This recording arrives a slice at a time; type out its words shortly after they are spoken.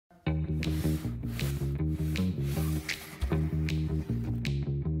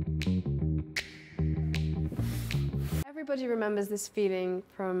Everybody remembers this feeling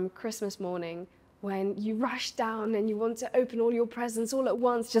from Christmas morning when you rush down and you want to open all your presents all at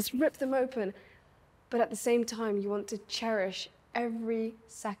once, just rip them open. But at the same time, you want to cherish every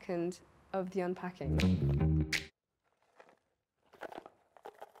second of the unpacking.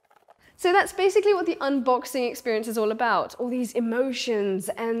 So that's basically what the unboxing experience is all about. All these emotions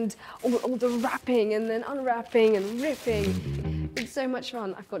and all the wrapping and then unwrapping and ripping. It's so much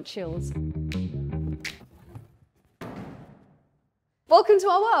fun. I've got chills. Welcome to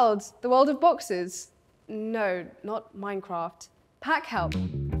our world, the world of boxes. No, not Minecraft. Packhelp.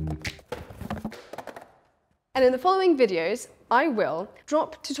 And in the following videos, I will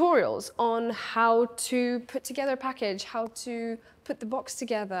drop tutorials on how to put together a package, how to put the box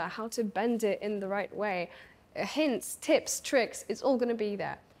together, how to bend it in the right way. Hints, tips, tricks, it's all going to be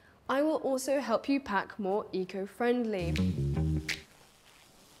there. I will also help you pack more eco-friendly.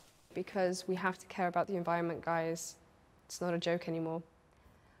 Because we have to care about the environment, guys. It's not a joke anymore.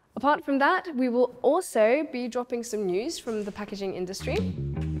 Apart from that, we will also be dropping some news from the packaging industry.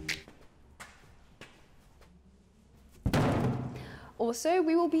 Also,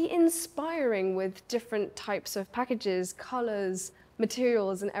 we will be inspiring with different types of packages, colors,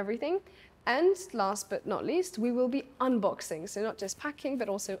 materials, and everything. And last but not least, we will be unboxing. So not just packing, but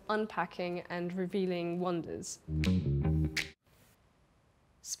also unpacking and revealing wonders.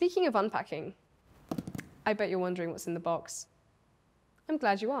 Speaking of unpacking, I bet you're wondering what's in the box. I'm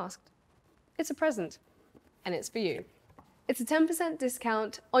glad you asked. It's a present, and it's for you. It's a 10%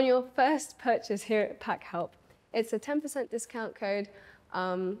 discount on your first purchase here at Packhelp. It's a 10% discount code,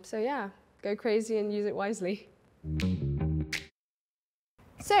 so yeah, go crazy and use it wisely.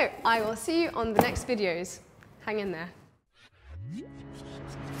 So I will see you on the next videos. Hang in there.